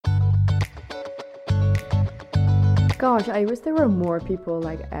Gosh, I wish there were more people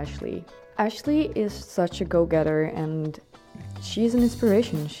like Ashley. Ashley is such a go-getter and she's an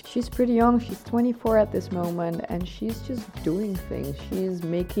inspiration. She's pretty young, she's 24 at this moment, and she's just doing things. She's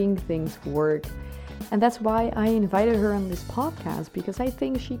making things work. And that's why I invited her on this podcast, because I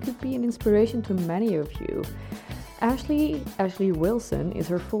think she could be an inspiration to many of you. Ashley Wilson is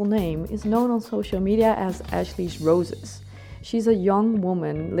her full name, is known on social media as Ashley's Roses. She's a young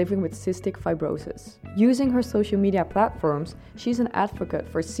woman living with cystic fibrosis. Using her social media platforms, she's an advocate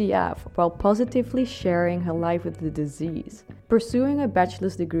for CF while positively sharing her life with the disease. Pursuing a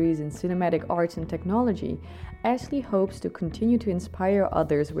bachelor's degree in cinematic arts and technology, Ashley hopes to continue to inspire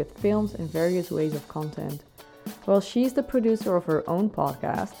others with films and various ways of content. While she's the producer of her own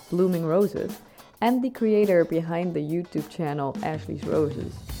podcast, Blooming Roses, and the creator behind the YouTube channel Ashley's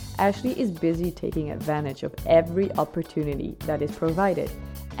Roses, Ashley is busy taking advantage of every opportunity that is provided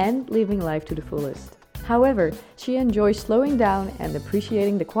and living life to the fullest. However, she enjoys slowing down and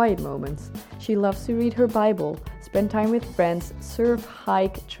appreciating the quiet moments. She loves to read her Bible, spend time with friends, surf,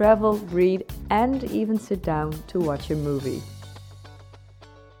 hike, travel, read, and even sit down to watch a movie.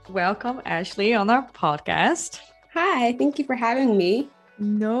 Welcome, Ashley, on our podcast. Hi, thank you for having me.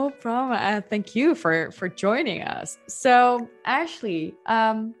 No problem. Thank you for joining us. So, Ashley,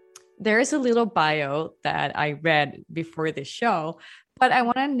 there's a little bio that I read before the show, but I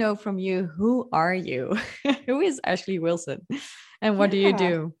want to know from you, who are you? Who is Ashley Wilson? And what do you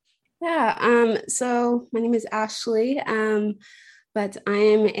do? So my name is Ashley, but I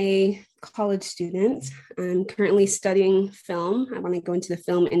am a college student. I'm currently studying film. I want to go into the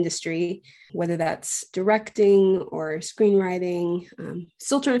film industry, whether that's directing or screenwriting.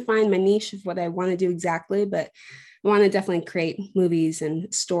 Still trying to find my niche of what I want to do exactly, but I want to definitely create movies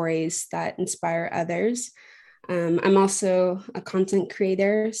and stories that inspire others. I'm also a content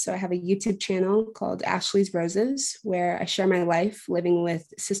creator. So I have a YouTube channel called Ashley's Roses, where I share my life living with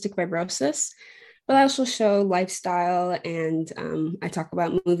cystic fibrosis, but I also show lifestyle and I talk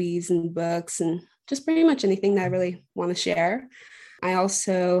about movies and books and just pretty much anything that I really want to share. I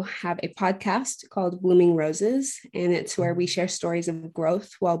also have a podcast called Blooming Roses, and it's where we share stories of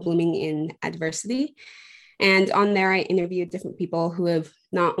growth while blooming in adversity. And on there, I interview different people who have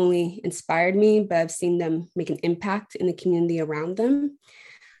not only inspired me, but I've seen them make an impact in the community around them.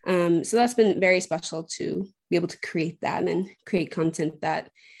 So that's been very special to be able to create that and create content that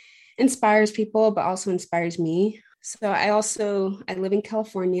inspires people, but also inspires me. So I live in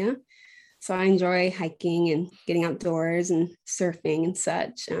California. So I enjoy hiking and getting outdoors and surfing and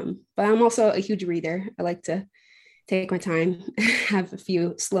such. But I'm also a huge reader. I like to take my time, have a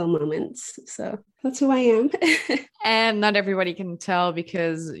few slow moments. So that's who I am. And not everybody can tell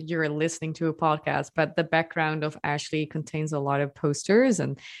because you're listening to a podcast, but the background of Ashley contains a lot of posters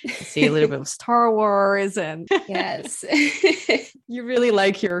and you see a little bit of Star Wars. And yes, you really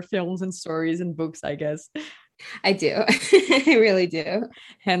like your films and stories and books, I guess. I do. I really do.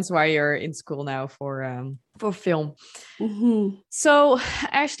 Hence why you're in school now for film. Mm-hmm. So,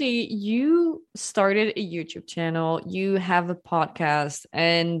 Ashley, you started a YouTube channel, you have a podcast,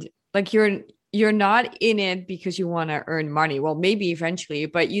 and like you're not in it because you want to earn money. Well, maybe eventually,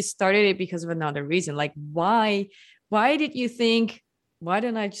 but you started it because of another reason. Like why did you think, why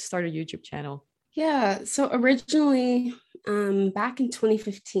don't I just start a YouTube channel? Yeah. So originally, back in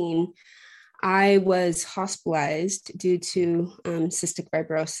 2015, I was hospitalized due to cystic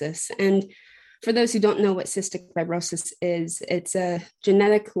fibrosis. And for those who don't know what cystic fibrosis is, it's a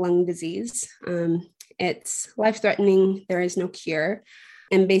genetic lung disease. It's life-threatening. There is no cure.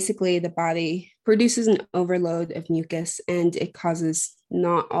 And basically, the body produces an overload of mucus, and it causes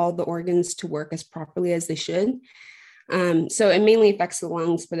not all the organs to work as properly as they should. So it mainly affects the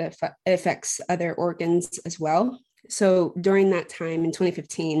lungs, but it affects other organs as well. So during that time in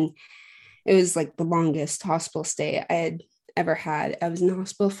 2015, it was like the longest hospital stay I had ever had. I was in the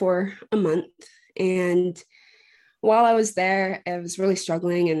hospital for a month. And while I was there, I was really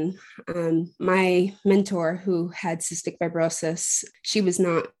struggling. And my mentor, who had cystic fibrosis, she was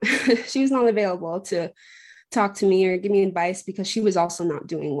not available to talk to me or give me advice because she was also not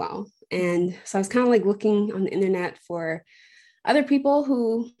doing well. And so I was kind of like looking on the internet for other people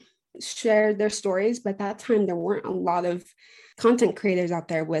who shared their stories. But at that time, there weren't a lot of content creators out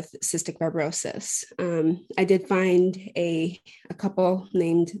there with cystic fibrosis. I did find a couple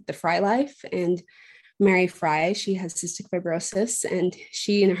named The Fry Life and Mary Fry. She has cystic fibrosis, and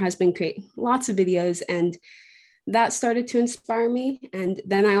she and her husband create lots of videos, and that started to inspire me. And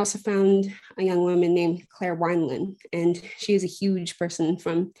then I also found a young woman named Claire Wineland, and she is a huge person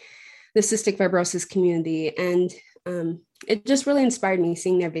from the cystic fibrosis community. And it just really inspired me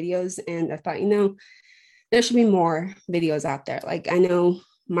seeing their videos. And I thought, there should be more videos out there. Like I know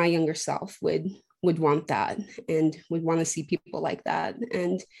my younger self would want that and would want to see people like that.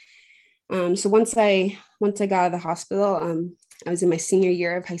 And so once I got out of the hospital, I was in my senior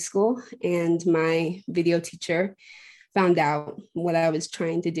year of high school, and my video teacher found out what I was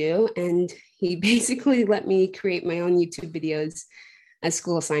trying to do, and he basically let me create my own YouTube videos as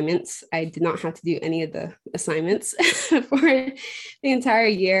school assignments. I did not have to do any of the assignments for the entire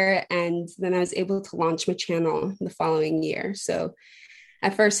year, and then I was able to launch my channel the following year. So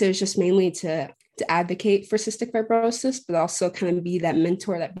at first, it was just mainly to advocate for cystic fibrosis, but also kind of be that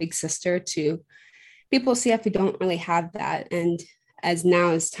mentor, that big sister to people with CF who don't really have that. And as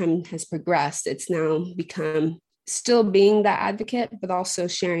time has progressed, it's now become still being that advocate, but also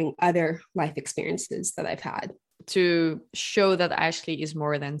sharing other life experiences that I've had. To show that Ashley is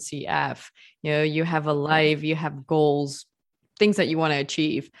more than CF. You know, you have a life, you have goals, things that you want to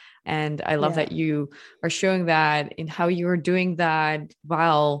achieve. And I love that you are showing that in how you're doing that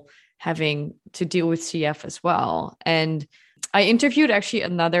while having to deal with CF as well. And I interviewed actually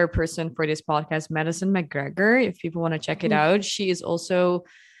another person for this podcast, Madison McGregor. If people want to check it out, she is also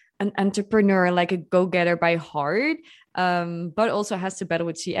an entrepreneur, like a go-getter by heart, but also has to battle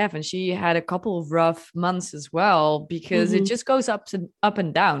with CF. And she had a couple of rough months as well, because it just goes up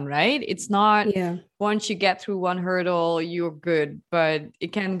and down, right? It's not once you get through one hurdle, you're good, but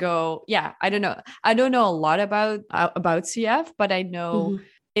it can go. Yeah, I don't know. I don't know a lot about CF, but I know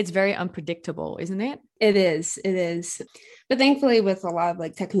it's very unpredictable, isn't it? It is. But thankfully, with a lot of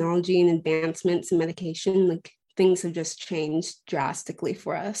like technology and advancements in medication, like things have just changed drastically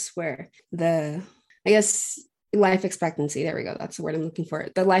for us, where I guess life expectancy, there we go, that's the word I'm looking for.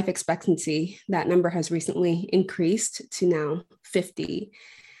 The life expectancy, that number has recently increased to now 50.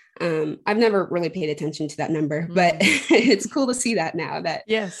 I've never really paid attention to that number, but it's cool to see that now, that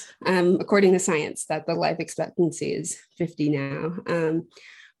according to science, that the life expectancy is 50 now.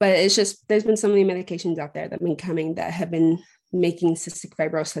 But it's just, there's been so many medications out there that have been coming that have been making cystic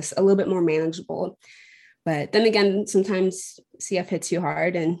fibrosis a little bit more manageable. But then again, sometimes CF hits you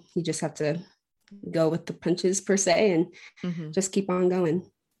hard and you just have to go with the punches per se and just keep on going.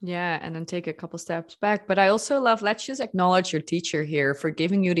 Yeah, and then take a couple steps back. But I also love, let's just acknowledge your teacher here for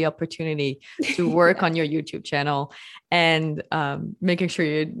giving you the opportunity to work on your YouTube channel and making sure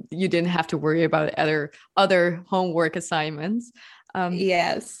you didn't have to worry about other homework assignments.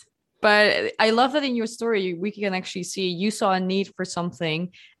 Yes. But I love that in your story, we can actually see you saw a need for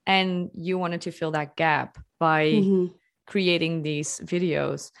something and you wanted to fill that gap by creating these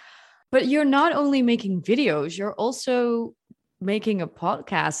videos. But you're not only making videos, you're also making a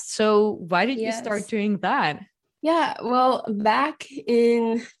podcast. So why did you start doing that? Yeah, well, back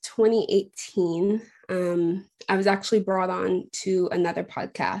in 2018, I was actually brought on to another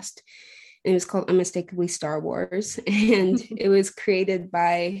podcast. It was called Unmistakably Star Wars, and it was created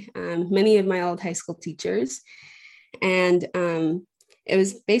by many of my old high school teachers. And it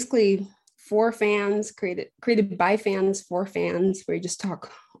was basically for fans, created by fans, for fans, where you just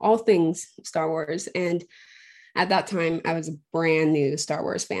talk all things Star Wars. And at that time, I was a brand new Star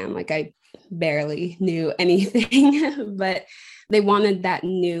Wars fan. Like I barely knew anything, but they wanted that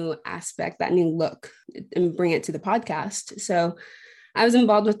new aspect, that new look, and bring it to the podcast. So I was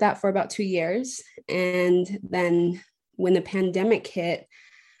involved with that for about 2 years. And then when the pandemic hit,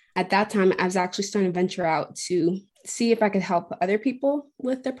 at that time, I was actually starting to venture out to see if I could help other people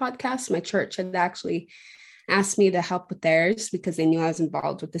with their podcasts. My church had actually asked me to help with theirs because they knew I was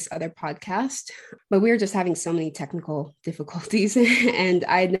involved with this other podcast. But we were just having so many technical difficulties, and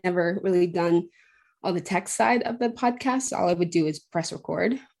I had never really done all the tech side of the podcast. All I would do is press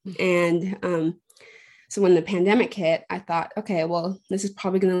record. And so when the pandemic hit, I thought, okay, well, this is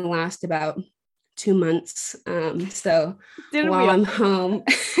probably going to last about 2 months. So while I'm home,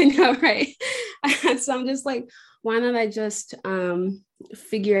 I know, right? So I'm just like, why don't I just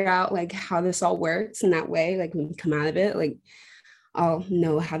figure out like how this all works? And that way, like when we come out of it, like I'll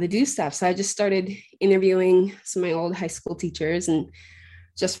know how to do stuff. So I just started interviewing some of my old high school teachers and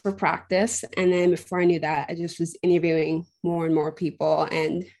just for practice. And then before I knew that, I just was interviewing more and more people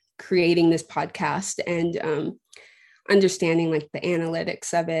and creating this podcast and understanding like the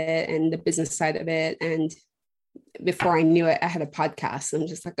analytics of it and the business side of it. And before I knew it, I had a podcast. I'm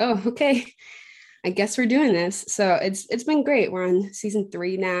just like, oh, okay, I guess we're doing this. So it's been great. We're on season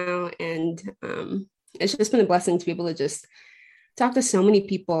 3 now. And it's just been a blessing to be able to just talk to so many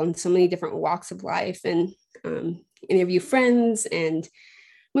people in so many different walks of life and interview friends and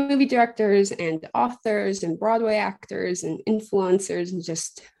movie directors and authors and Broadway actors and influencers and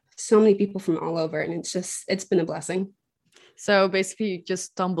just so many people from all over. And it's been a blessing. So basically you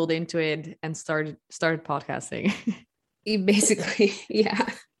just stumbled into it and started podcasting. Basically, yeah.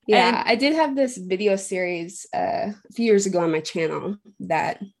 And Yeah, I did have this video series a few years ago on my channel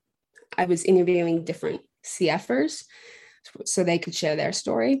that I was interviewing different CFers so they could share their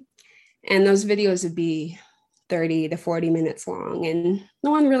story. And those videos would be 30 to 40 minutes long. And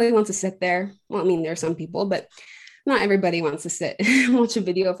no one really wants to sit there. Well, I mean, there are some people, but not everybody wants to sit and watch a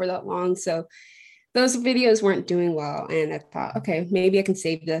video for that long. So those videos weren't doing well. And I thought, okay, maybe I can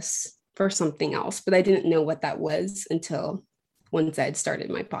save this for something else. But I didn't know what that was until once I'd started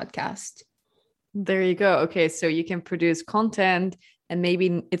my podcast. there you go. Okay, so you can produce content and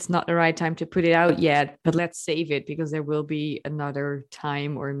maybe it's not the right time to put it out yet, but let's save it because there will be another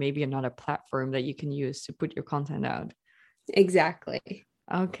time or maybe another platform that you can use to put your content out. Exactly.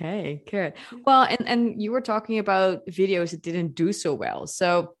 Okay, good. Well, and you were talking about videos that didn't do so well.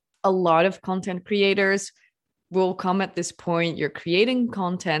 So a lot of content creators will come at this point, you're creating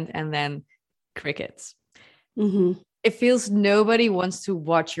content and then crickets. Mm-hmm. It feels nobody wants to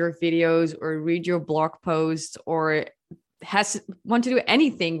watch your videos or read your blog posts or want to do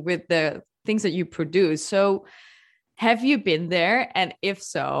anything with the things that you produce. So have you been there? And if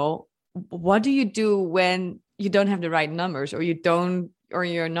so, what do you do when you don't have the right numbers or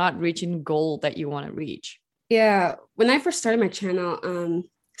you're not reaching goal that you want to reach? Yeah. When I first started my channel,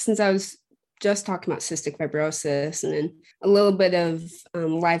 since I was just talking about cystic fibrosis and then a little bit of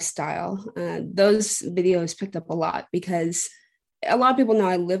lifestyle, those videos picked up a lot because a lot of people know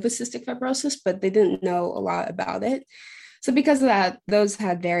I live with cystic fibrosis, but they didn't know a lot about it. So because of that, those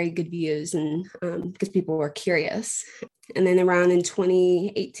had very good views and because people were curious. And then around in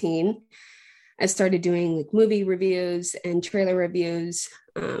 2018, I started doing like movie reviews and trailer reviews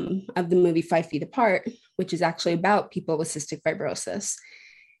of the movie 5 Feet Apart, which is actually about people with cystic fibrosis.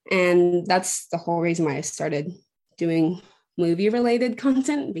 And that's the whole reason why I started doing movie related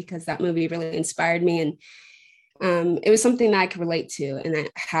content, because that movie really inspired me. And it was something that I could relate to and I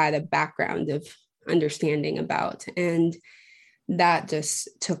had a background of understanding about. And that just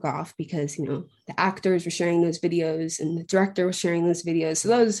took off because, the actors were sharing those videos and the director was sharing those videos. So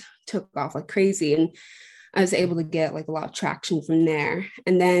those took off like crazy. And I was able to get like a lot of traction from there.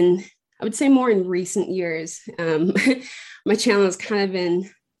 And then I would say more in recent years, my channel has kind of been,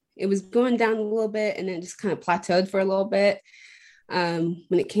 it was going down a little bit and then just kind of plateaued for a little bit when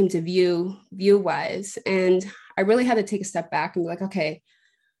it came to view wise. And I really had to take a step back and be like, okay,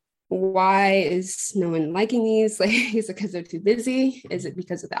 why is no one liking these? Like, is it because they're too busy? Is it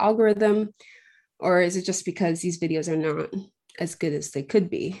because of the algorithm? Or is it just because these videos are not as good as they could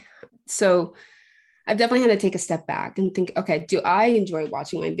be? So I've definitely had to take a step back and think, okay, do I enjoy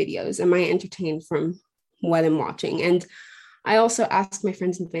watching my videos? Am I entertained from what I'm watching? And I also ask my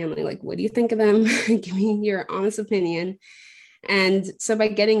friends and family, like, what do you think of them? Give me your honest opinion. And so by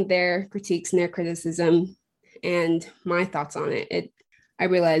getting their critiques and their criticism and my thoughts on it, I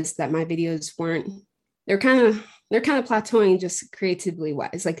realized that my videos they're kind of plateauing just creatively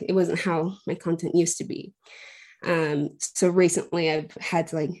wise. Like it wasn't how my content used to be. So recently I've had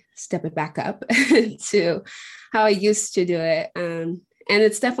to like step it back up to how I used to do it. And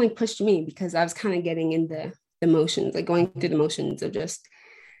it's definitely pushed me because I was kind of getting into the motions, like going through the motions of just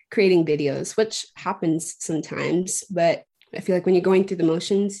creating videos, which happens sometimes. But I feel like when you're going through the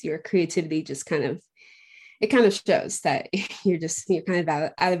motions, your creativity just kind of shows that you're kind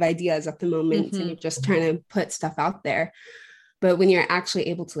of out of ideas at the moment and you're just trying to put stuff out there. But when you're actually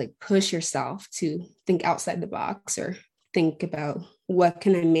able to like push yourself to think outside the box or think about what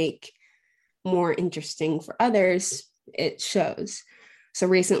can I make more interesting for others, it shows. So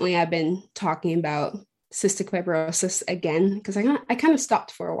recently I've been talking about cystic fibrosis again, because I kind of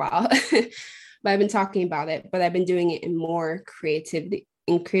stopped for a while, but I've been talking about it, but I've been doing it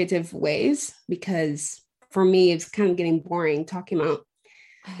in creative ways, because for me, it's kind of getting boring talking about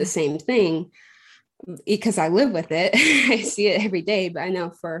the same thing because I live with it. I see it every day, but I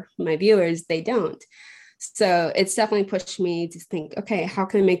know for my viewers, they don't. So it's definitely pushed me to think, okay, how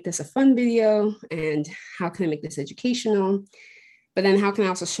can I make this a fun video? And how can I make this educational? But then how can I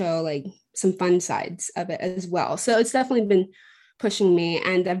also show like some fun sides of it as well? So it's definitely been pushing me,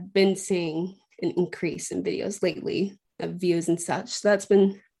 and I've been seeing an increase in videos lately of views and such. So that's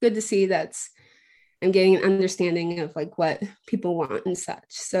been good to see. I'm getting an understanding of like what people want and such.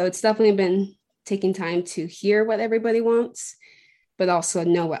 So it's definitely been taking time to hear what everybody wants, but also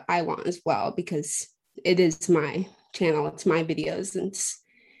know what I want as well, because it is my channel, it's my videos, and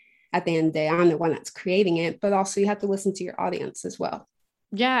at the end of the day, I'm the one that's creating it, but also you have to listen to your audience as well.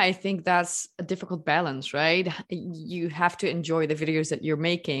 Yeah, I think that's a difficult balance, right? You have to enjoy the videos that you're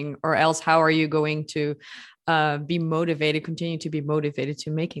making, or else how are you going to be motivated, continue to be motivated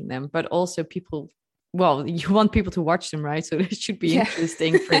to making them. But also people, well, you want people to watch them, right? So it should be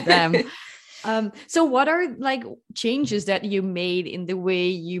interesting for them. So what are like changes that you made in the way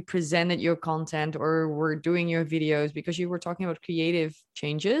you presented your content or were doing your videos? Because you were talking about creative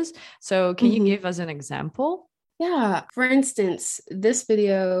changes. So can you give us an example? Yeah. For instance, this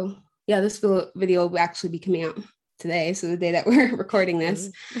video will actually be coming out today. So the day that we're recording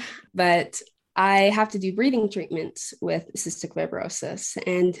this, but I have to do breathing treatments with cystic fibrosis.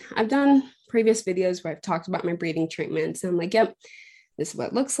 And I've done previous videos where I've talked about my breathing treatments. And I'm like, yep, this is what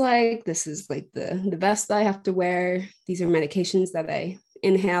it looks like. This is like the vest that I have to wear. These are medications that I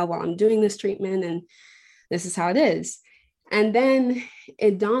inhale while I'm doing this treatment. And this is how it is. And then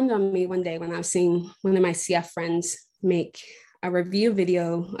it dawned on me one day when I was seeing one of my CF friends make a review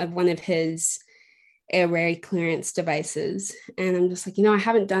video of one of his airway clearance devices. And I'm just like, I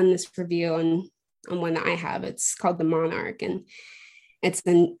haven't done this review on one that I have. It's called the Monarch, and it's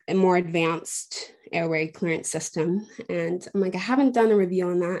a more advanced airway clearance system. And I'm like, I haven't done a review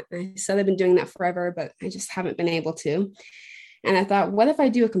on that. I said I've been doing that forever, but I just haven't been able to. And I thought, what if I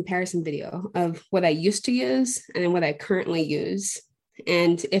do a comparison video of what I used to use and then what I currently use?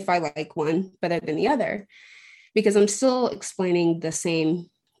 And if I like one better than the other, because I'm still explaining the same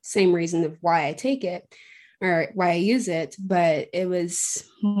reason of why I take it or why I use it, but it was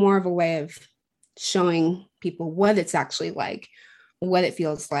more of a way of showing people what it's actually like, what it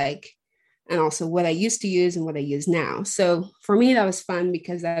feels like, and also what I used to use and what I use now. So for me, that was fun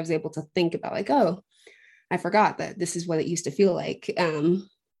because I was able to think about like, oh, I forgot that this is what it used to feel like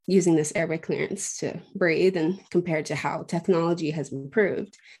using this airway clearance to breathe, and compared to how technology has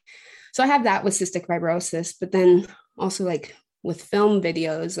improved. So I have that with cystic fibrosis, but then also like with film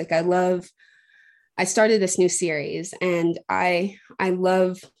videos, like I started this new series, and I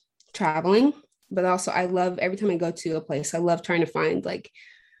love traveling, but also I love every time I go to a place, I love trying to find like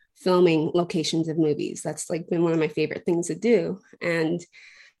filming locations of movies. That's like been one of my favorite things to do. And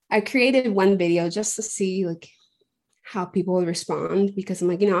I created one video just to see like how people would respond, because I'm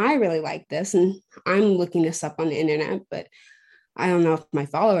like, I really like this and I'm looking this up on the internet, but I don't know if my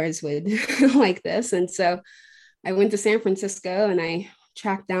followers would like this. And so I went to San Francisco and I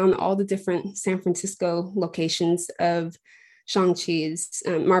tracked down all the different San Francisco locations of Shang-Chi's,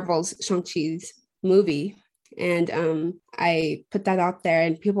 Marvel's Shang-Chi's movie. And I put that out there,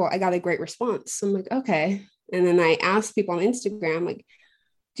 and I got a great response. So I'm like, okay. And then I asked people on Instagram, like,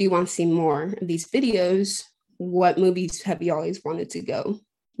 do you want to see more of these videos? What movies have you always wanted to go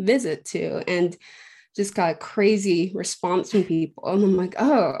visit to? And just got a crazy response from people. And I'm like,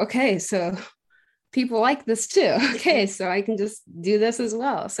 oh, okay. So people like this too. Okay. So I can just do this as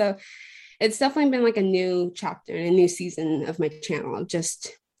well. So it's definitely been like a new chapter and a new season of my channel of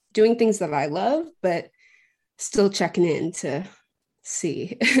just doing things that I love, but still checking in to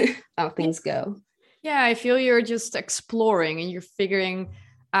see how things go. Yeah, I feel you're just exploring and you're figuring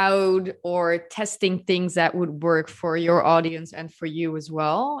out or testing things that would work for your audience and for you as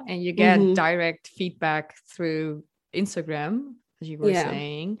well. And you get direct feedback through Instagram, as you were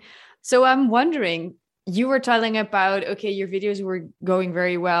saying. So I'm wondering, you were telling about, okay, your videos were going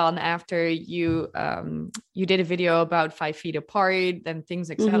very well. And after you did a video about 5 feet apart, then things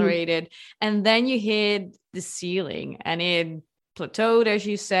accelerated. And then you hit the ceiling and it plateaued, as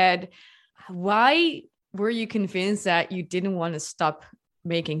you said. Why were you convinced that you didn't want to stop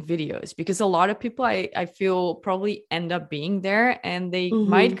making videos? Because a lot of people I feel probably end up being there, and they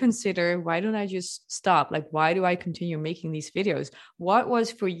might consider, why don't I just stop? Like, why do I continue making these videos? What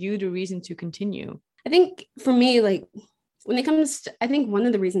was for you the reason to continue? I think for me, like when it comes to, I think one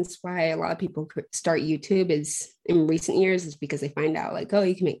of the reasons why a lot of people start YouTube is in recent years is because they find out like, oh,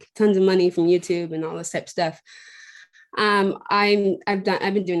 you can make tons of money from YouTube and all this type of stuff. I've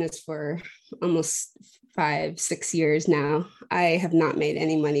been doing this for almost 5-6 years now. I have not made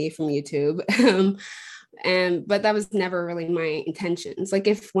any money from YouTube. But that was never really my intentions. Like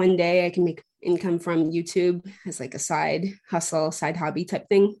if one day I can make income from YouTube as like a side hustle, side hobby type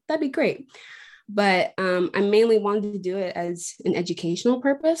thing, that'd be great. But I mainly wanted to do it as an educational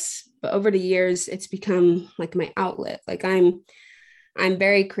purpose. But over the years, it's become like my outlet. Like I'm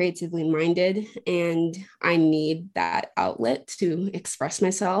very creatively minded, and I need that outlet to express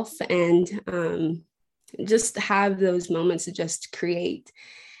myself and just have those moments to just create.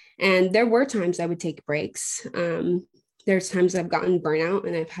 And there were times I would take breaks. There's times I've gotten burnout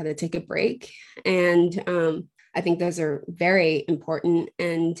and I've had to take a break. And I think those are very important.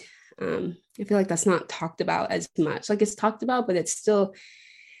 And I feel like that's not talked about as much. Like it's talked about, but it's still,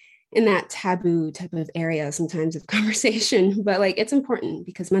 in that taboo type of area sometimes of conversation, but like it's important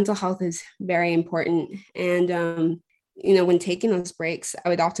because mental health is very important. And when taking those breaks, I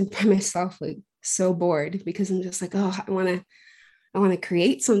would often find myself like so bored because I'm just like, oh, I want to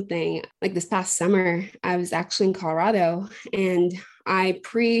create something. Like this past summer, I was actually in Colorado and I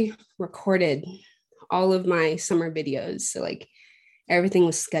pre-recorded all of my summer videos. So like everything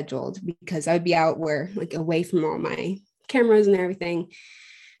was scheduled because I would be out where like away from all my cameras and everything.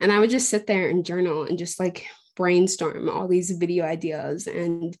 And I would just sit there and journal and just like brainstorm all these video ideas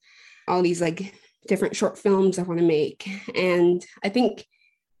and all these like different short films I want to make. And I think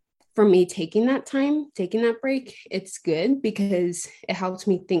for me, taking that time, taking that break, it's good because it helped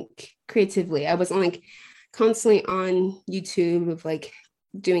me think creatively. I wasn't like constantly on YouTube of like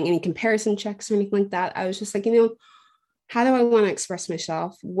doing any comparison checks or anything like that. I was just like, how do I want to express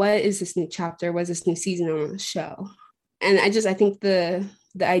myself? What is this new chapter? What is this new season I want to show? And I think the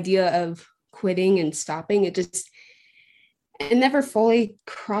idea of quitting and stopping, it never fully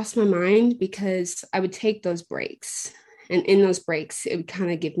crossed my mind because I would take those breaks. And in those breaks, it would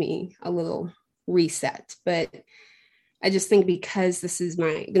kind of give me a little reset. But I just think because this is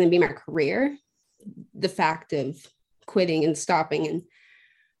going to be my career, the fact of quitting and stopping and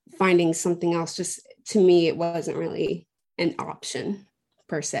finding something else, just to me, it wasn't really an option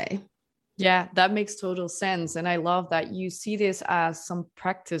per se. Yeah, that makes total sense. And I love that you see this as some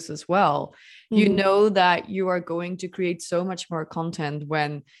practice as well. You know that you are going to create so much more content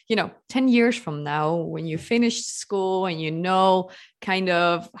when, 10 years from now, when you finish school and you know kind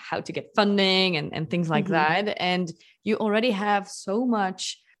of how to get funding and things like that. And you already have so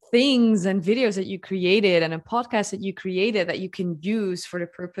much things and videos that you created and a podcast that you created that you can use for the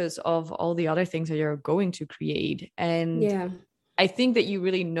purpose of all the other things that you're going to create. And yeah. I think that you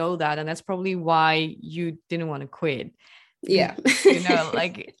really know that. And that's probably why you didn't want to quit. Yeah.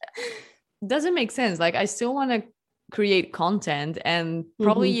 Like, doesn't make sense. Like, I still want to create content, and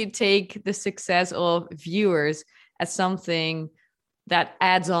probably you take the success of viewers as something that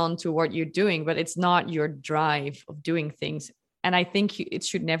adds on to what you're doing, but it's not your drive of doing things. And I think it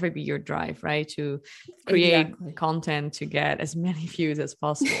should never be your drive, right? To create content to get as many views as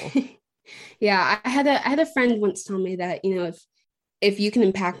possible. Yeah. I had a friend once tell me that, if you can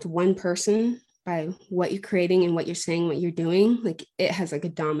impact one person by what you're creating and what you're saying, what you're doing, like it has like a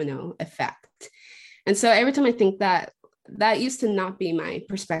domino effect. And so every time I think that used to not be my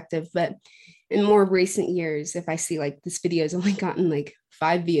perspective, but in more recent years, if I see like this video has only gotten like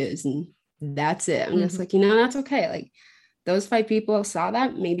 5 views and that's it, I'm just like, that's okay. Like those 5 people saw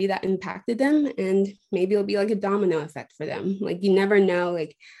that, maybe that impacted them, and maybe it'll be like a domino effect for them. Like you never know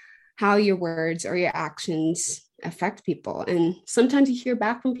like how your words or your actions affect people. And sometimes you hear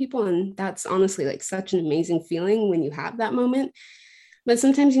back from people, and that's honestly like such an amazing feeling when you have that moment. But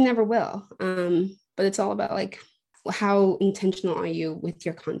sometimes you never will. But it's all about like how intentional are you with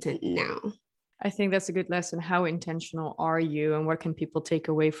your content now? I think that's a good lesson. How intentional are you, and what can people take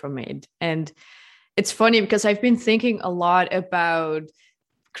away from it? And it's funny because I've been thinking a lot about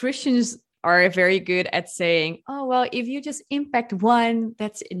Christians are very good at saying, oh, well, if you just impact one,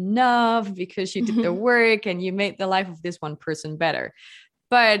 that's enough because you did the work and you made the life of this one person better.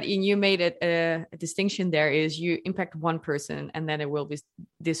 But you made it a distinction there is you impact one person and then it will be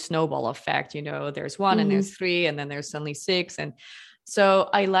this snowball effect. There's one and there's 3 and then there's suddenly 6. And so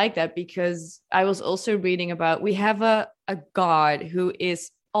I like that because I was also reading about, we have a God who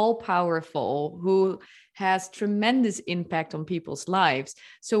is all powerful, who has tremendous impact on people's lives.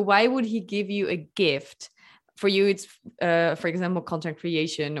 So why would he give you a gift? For you, it's, for example, content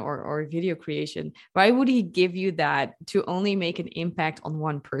creation or video creation. Why would he give you that to only make an impact on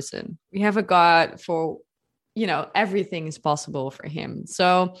one person? We have a God for, everything is possible for him.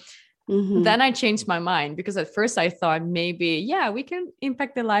 So then I changed my mind because at first I thought maybe, we can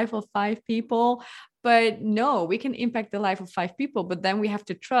impact the life of 5 people. But no, we can impact the life of 5 people, but then we have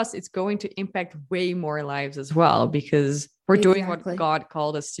to trust it's going to impact way more lives as well, because we're doing what God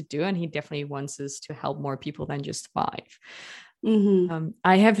called us to do. And he definitely wants us to help more people than just 5.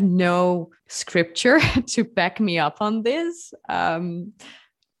 I have no scripture to back me up on this.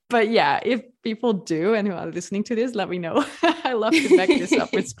 But yeah, if people do and who are listening to this, let me know. I love to back this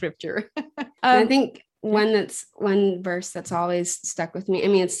up with scripture. I think one verse that's always stuck with me. I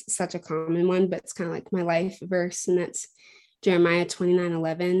mean, it's such a common one, but it's kind of like my life verse. And that's Jeremiah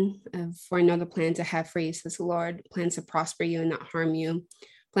 29:11. For I know the plans I have for you, says the Lord, plans to prosper you and not harm you,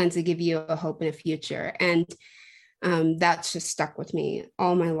 plans to give you a hope and a future. And that's just stuck with me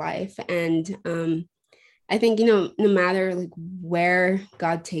all my life. And I think, no matter like where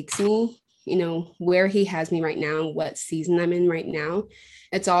God takes me, where he has me right now, what season I'm in right now,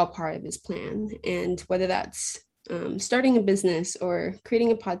 it's all part of his plan. And whether that's starting a business or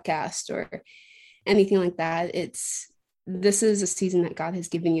creating a podcast or anything like that, this is a season that God has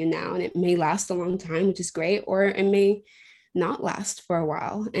given you now, and it may last a long time, which is great, or it may not last for a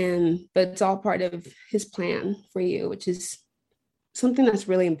while. But it's all part of his plan for you, which is something that's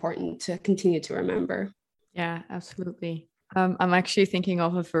really important to continue to remember. Yeah, absolutely. I'm actually thinking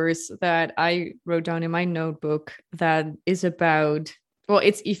of a verse that I wrote down in my notebook that is about, well,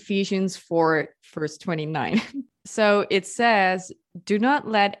 it's Ephesians 4, verse 29. So it says, do not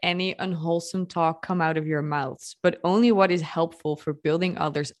let any unwholesome talk come out of your mouths, but only what is helpful for building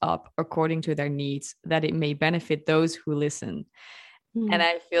others up according to their needs, that it may benefit those who listen. And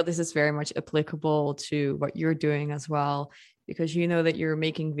I feel this is very much applicable to what you're doing as well, because you know that you're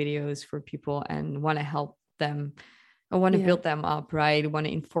making videos for people and want to help them or want to build them up, right? Want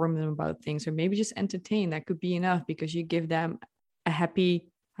to inform them about things, or maybe just entertain. That could be enough because you give them a happy,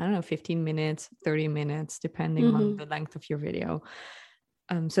 I don't know, 15 minutes, 30 minutes, depending on the length of your video.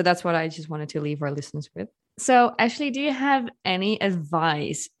 So that's what I just wanted to leave our listeners with. So Ashley, do you have any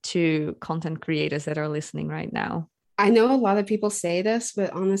advice to content creators that are listening right now? I know a lot of people say this,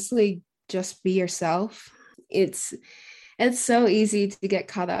 but honestly, just be yourself. It's so easy to get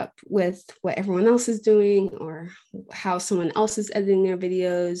caught up with what everyone else is doing or how someone else is editing their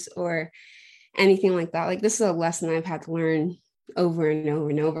videos or anything like that. Like, this is a lesson I've had to learn over and over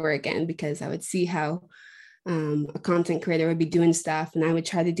and over again, because I would see how a content creator would be doing stuff and I would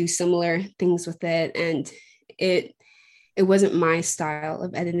try to do similar things with it. And it wasn't my style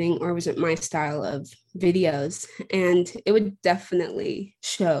of editing, or wasn't my style of videos. And it would definitely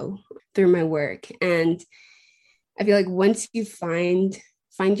show through my work. And I feel like once you find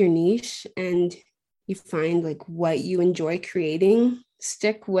your niche and you find like what you enjoy creating,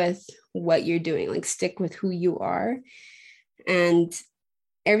 stick with what you're doing, like stick with who you are. And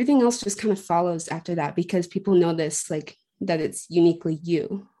everything else just kind of follows after that, because people notice like that it's uniquely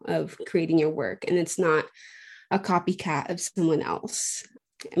you of creating your work, and it's not a copycat of someone else.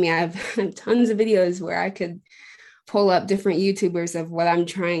 I mean, I have tons of videos where I could pull up different YouTubers of what I'm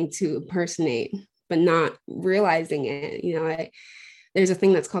trying to impersonate, but not realizing it. There's a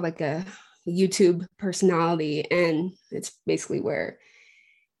thing that's called like a YouTube personality, and it's basically where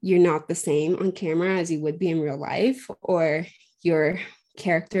you're not the same on camera as you would be in real life, or your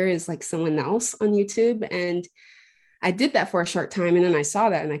character is like someone else on YouTube. And I did that for a short time, and then I saw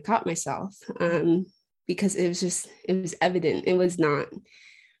that and I caught myself because it was evident it was not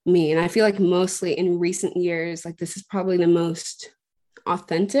me. And I feel like mostly in recent years, like this is probably the most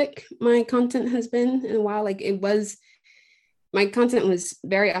authentic my content has been in a while. Like my content was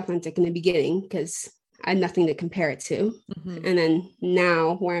very authentic in the beginning because I had nothing to compare it to. And then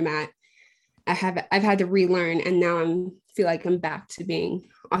now where I'm at, I've had to relearn, and now feel like I'm back to being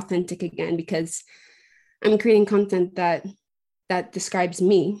authentic again, because I'm creating content that describes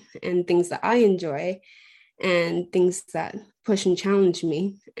me and things that I enjoy and things that push and challenge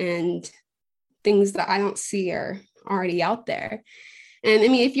me and things that I don't see are already out there. And I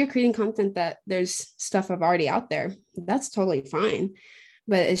mean, if you're creating content that there's stuff I've already out there, that's totally fine.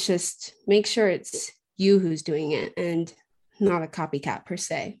 But it's just make sure it's you who's doing it and not a copycat per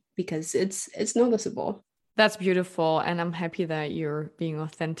se, because it's noticeable. That's beautiful. And I'm happy that you're being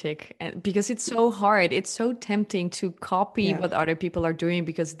authentic, and because it's so hard. It's so tempting to copy what other people are doing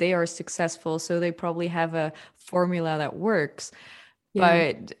because they are successful. So they probably have a formula that works,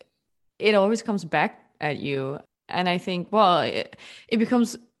 but it always comes back at you. And I think, well, it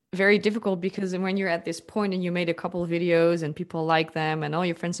becomes very difficult because when you're at this point and you made a couple of videos and people like them and all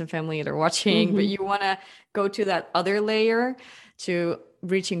your friends and family are watching, but you want to go to that other layer to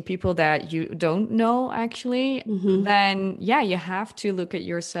reaching people that you don't know actually, then you have to look at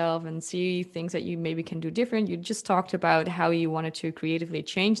yourself and see things that you maybe can do different. You just talked about how you wanted to creatively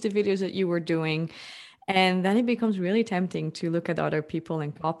change the videos that you were doing. And then it becomes really tempting to look at other people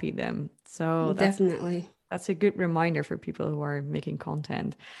and copy them. So definitely. That's a good reminder for people who are making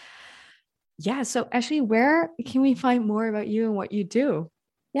content. Yeah. So Ashley, where can we find more about you and what you do?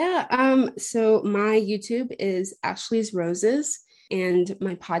 Yeah. So my YouTube is Ashley's Roses, and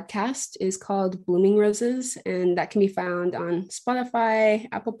my podcast is called Blooming Roses, and that can be found on Spotify,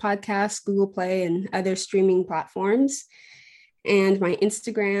 Apple Podcasts, Google Play, and other streaming platforms. And my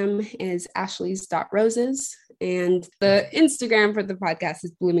Instagram is ashley's.roses, and the Instagram for the podcast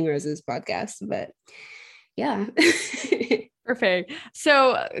is Blooming Roses Podcast. But yeah. Perfect.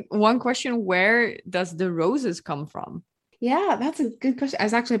 So one question, where does the roses come from? Yeah, that's a good question. I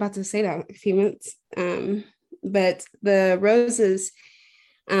was actually about to say that in a few minutes. But the roses,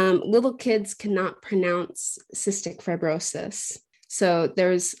 Little kids cannot pronounce cystic fibrosis. So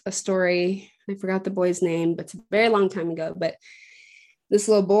there's a story, I forgot the boy's name, but it's a very long time ago. But this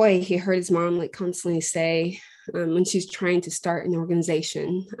little boy, he heard his mom like constantly say, when she's trying to start an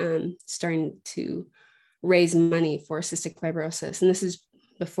organization, starting to raise money for cystic fibrosis. And this is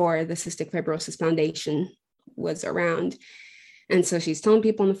before the Cystic Fibrosis Foundation was around. And so she's telling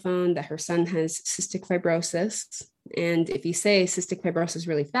people on the phone that her son has cystic fibrosis. And if you say cystic fibrosis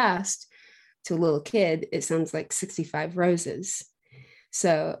really fast to a little kid, it sounds like 65 roses.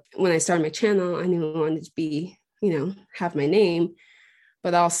 So when I started my channel, I knew I wanted to be, have my name,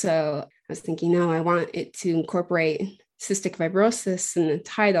 but also I was thinking, no, I want it to incorporate cystic fibrosis in the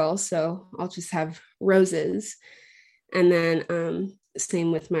title. So I'll just have roses. And then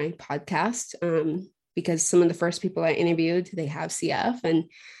same with my podcast, because some of the first people I interviewed, they have CF. And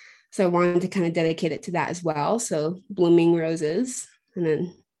so I wanted to kind of dedicate it to that as well. So blooming roses. And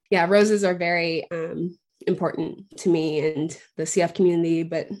then, roses are very important to me and the CF community,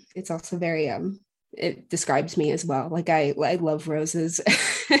 but it's also very, it describes me as well. Like I love roses.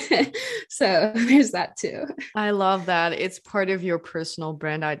 So there's that too. I love that. It's part of your personal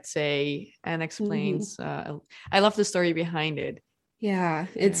brand, I'd say, and explains, I love the story behind it. Yeah,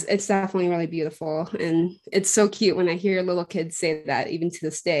 it's definitely really beautiful. And it's so cute when I hear little kids say that, even to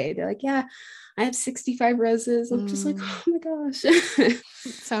this day. They're like, yeah, I have 65 roses. I'm just like, oh my gosh. It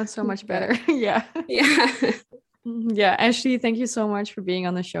sounds so much better. Yeah. Yeah. Ashley, thank you so much for being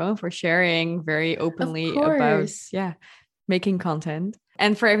on the show and for sharing very openly about making content.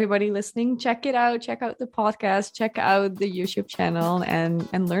 And for everybody listening, check it out. Check out the podcast, check out the YouTube channel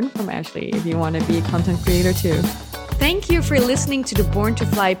and learn from Ashley if you want to be a content creator too. Thank you for listening to the Born to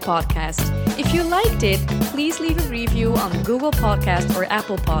Fly podcast. If you liked it, please leave a review on Google Podcast or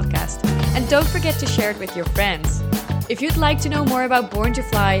Apple Podcast. And don't forget to share it with your friends. If you'd like to know more about Born to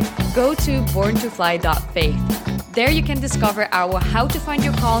Fly, go to borntofly.faith. There you can discover our How to Find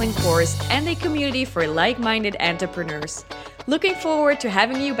Your Calling course and a community for like-minded entrepreneurs. Looking forward to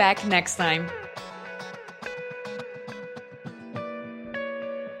having you back next time.